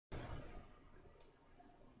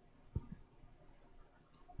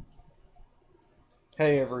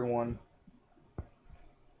Hey everyone.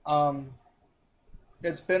 Um,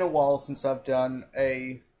 it's been a while since I've done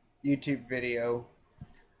a YouTube video.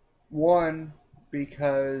 One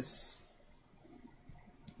because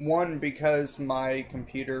one because my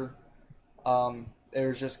computer it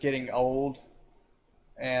was just getting old,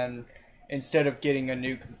 and instead of getting a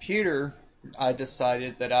new computer, I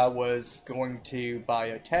decided that I was going to buy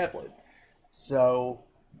a tablet. So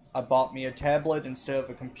I bought me a tablet instead of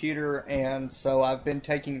a computer, and so I've been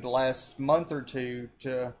taking the last month or two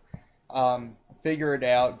to figure it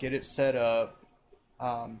out, get it set up,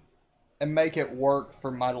 um, and make it work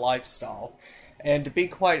for my lifestyle. And to be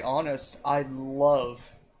quite honest, I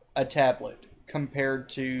love a tablet compared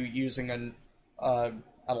to using a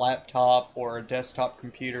laptop or a desktop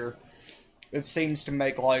computer. It seems to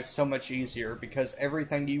make life so much easier because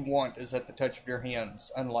everything you want is at the touch of your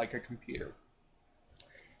hands, unlike a computer.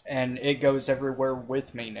 And it goes everywhere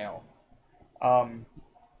with me now. Um,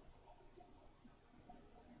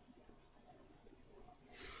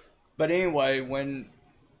 but anyway,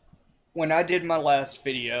 when I did my last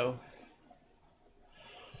video,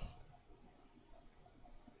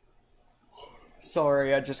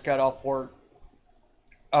 sorry, I just got off work.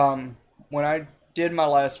 When I did my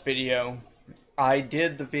last video, I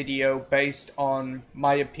did the video based on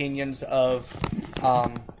my opinions of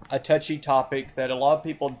a touchy topic that a lot of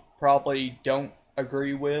people probably don't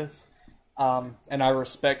agree with, and I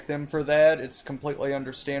respect them for that. It's completely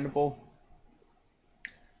understandable.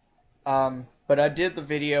 But I did the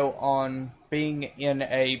video on being in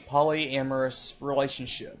a polyamorous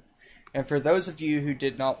relationship. And for those of you who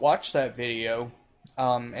did not watch that video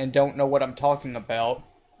and don't know what I'm talking about,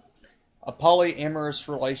 a polyamorous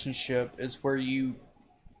relationship is where you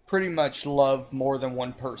pretty much love more than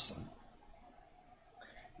one person.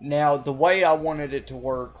 Now, the way I wanted it to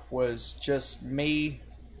work was just me,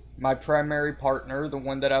 my primary partner, the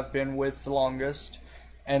one that I've been with the longest,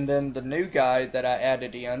 and then the new guy that I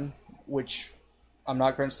added in, which I'm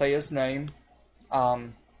not going to say his name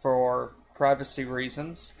for privacy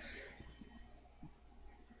reasons.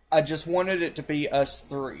 I just wanted it to be us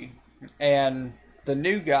three. And the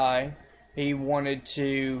new guy, he wanted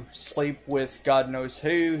to sleep with God knows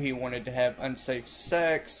who. He wanted to have unsafe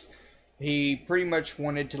sex. He pretty much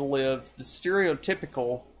wanted to live the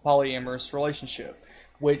stereotypical polyamorous relationship,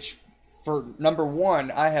 which, for number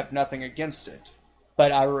one, I have nothing against it,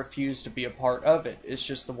 but I refuse to be a part of it. It's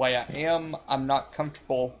just the way I am. I'm not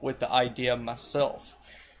comfortable with the idea myself.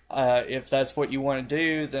 If that's what you want to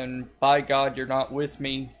do, then by God, you're not with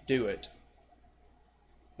me, do it.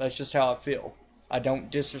 That's just how I feel. I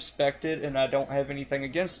don't disrespect it, and I don't have anything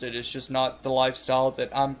against it. It's just not the lifestyle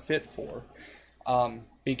that I'm fit for.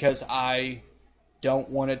 Because I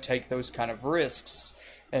don't want to take those kind of risks.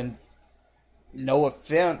 And no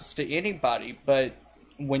offense to anybody, but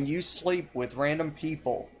when you sleep with random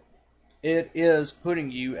people, it is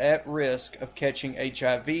putting you at risk of catching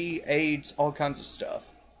HIV, AIDS, all kinds of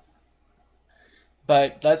stuff.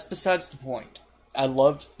 But that's besides the point. I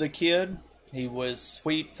loved the kid. He was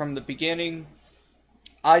sweet from the beginning.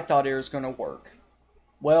 I thought it was going to work.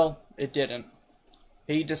 Well, it didn't.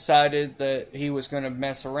 He decided that he was going to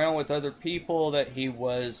mess around with other people, that he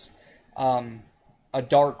was a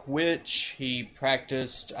dark witch. He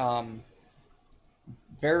practiced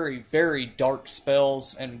very, very dark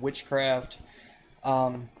spells and witchcraft.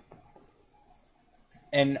 And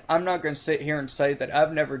I'm not going to sit here and say that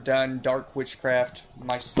I've never done dark witchcraft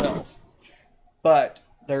myself. But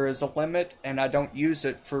there is a limit, and I don't use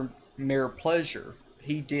it for mere pleasure.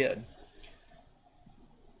 He did.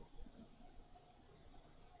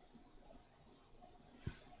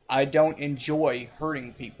 I don't enjoy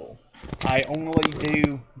hurting people. I only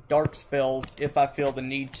do dark spells if I feel the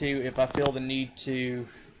need to, if I feel the need to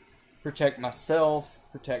protect myself,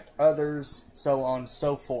 protect others, so on and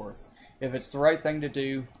so forth. If it's the right thing to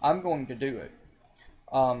do, I'm going to do it.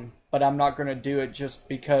 But I'm not going to do it just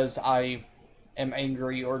because I am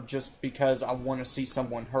angry or just because I want to see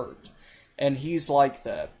someone hurt. And he's like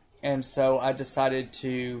that. And so I decided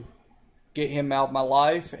to get him out of my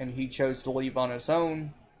life, and he chose to leave on his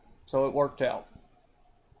own. So it worked out.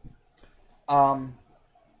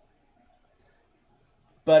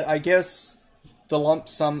 But I guess the lump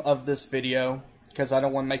sum of this video, because I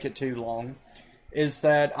don't want to make it too long, is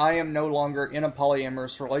that I am no longer in a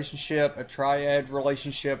polyamorous relationship, a triad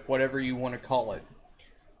relationship, whatever you want to call it.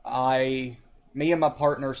 Me and my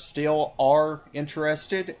partner still are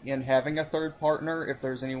interested in having a third partner, if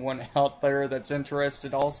there's anyone out there that's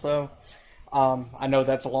interested also. I know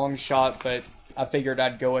that's a long shot, but I figured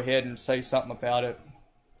I'd go ahead and say something about it.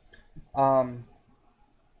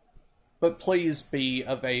 But please be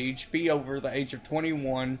of age, be over the age of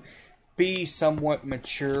 21, be somewhat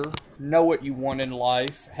mature, know what you want in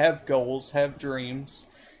life, have goals, have dreams.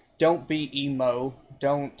 Don't be emo.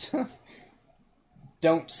 Don't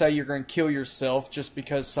don't say you're going to kill yourself just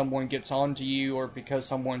because someone gets onto you or because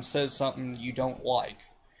someone says something you don't like.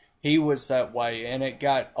 He was that way, and it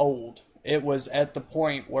got old. It was at the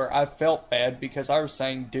point where I felt bad because I was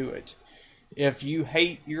saying do it. If you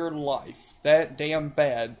hate your life that damn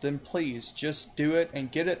bad, then please just do it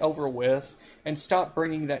and get it over with and stop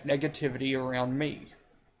bringing that negativity around me.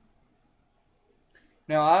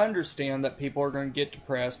 Now, I understand that people are going to get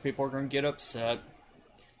depressed, people are going to get upset,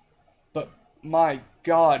 but my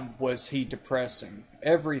God, was he depressing.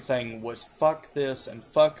 Everything was fuck this and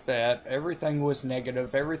fuck that, everything was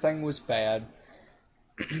negative, everything was bad.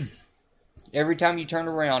 Every time you turned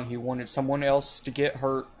around, he wanted someone else to get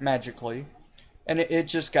hurt magically. And it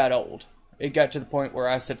just got old. It got to the point where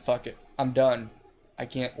I said, fuck it, I'm done. I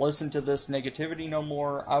can't listen to this negativity no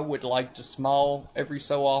more. I would like to smile every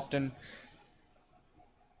so often.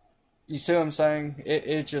 You see what I'm saying?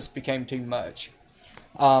 It just became too much.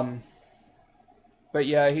 But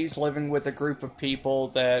yeah, he's living with a group of people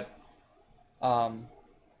that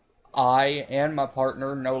I and my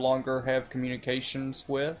partner no longer have communications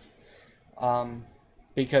with.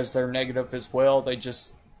 Because they're negative as well. They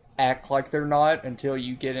just act like they're not until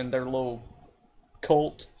you get in their little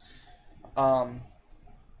cult.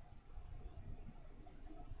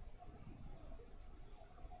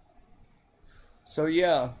 So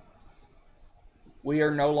yeah, we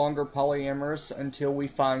are no longer polyamorous until we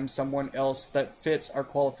find someone else that fits our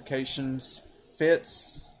qualifications,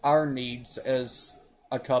 fits our needs as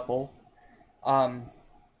a couple,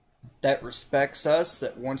 that respects us,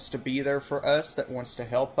 that wants to be there for us, that wants to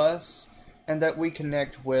help us, and that we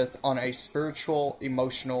connect with on a spiritual,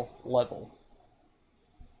 emotional level.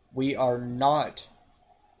 We are not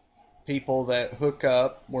people that hook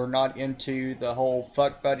up. We're not into the whole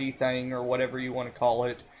fuck buddy thing or whatever you want to call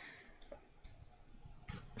it.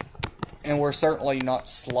 And we're certainly not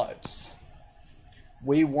sluts.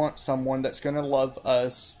 We want someone that's going to love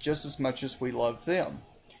us just as much as we love them.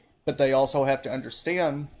 But they also have to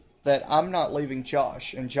understand that I'm not leaving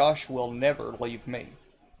Josh, and Josh will never leave me.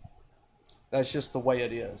 That's just the way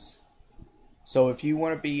it is. So if you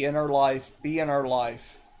want to be in our life, be in our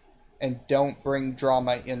life, and don't bring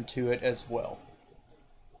drama into it as well.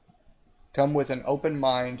 Come with an open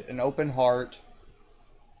mind, an open heart,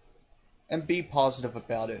 and be positive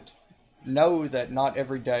about it. Know that not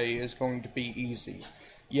every day is going to be easy.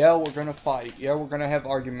 Yeah, we're going to fight. Yeah, we're going to have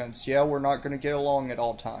arguments. Yeah, we're not going to get along at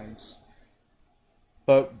all times.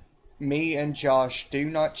 But me and Josh do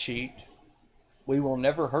not cheat. We will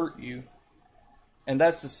never hurt you. And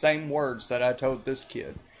that's the same words that I told this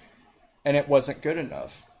kid. And it wasn't good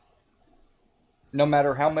enough. No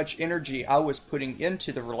matter how much energy I was putting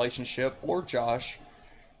into the relationship or Josh,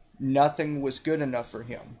 nothing was good enough for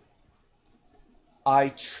him. I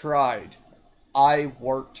tried. I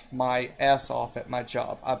worked my ass off at my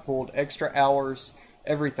job. I pulled extra hours,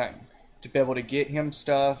 everything, to be able to get him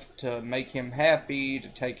stuff, to make him happy, to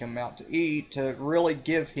take him out to eat, to really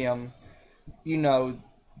give him,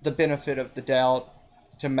 the benefit of the doubt,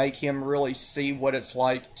 to make him really see what it's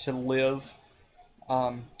like to live,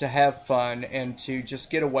 to have fun, and to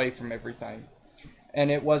just get away from everything.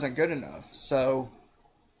 And it wasn't good enough, so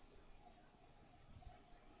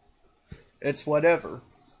it's whatever.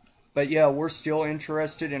 But yeah, we're still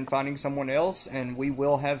interested in finding someone else, and we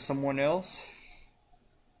will have someone else.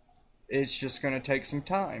 It's just going to take some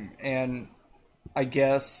time, and I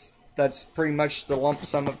guess that's pretty much the lump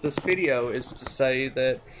sum of this video, is to say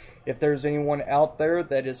that if there's anyone out there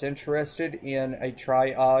that is interested in a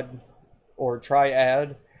triad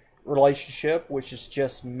relationship, which is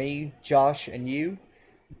just me, Josh, and you,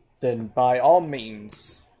 then by all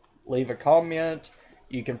means, leave a comment.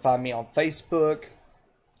 You can find me on Facebook,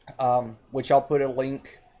 which I'll put a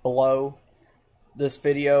link below this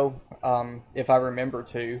video, if I remember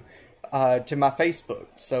to my Facebook.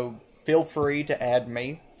 So feel free to add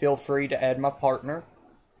me. Feel free to add my partner.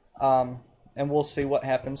 And we'll see what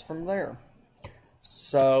happens from there.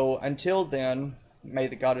 So until then, may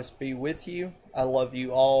the goddess be with you. I love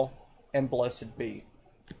you all, and blessed be.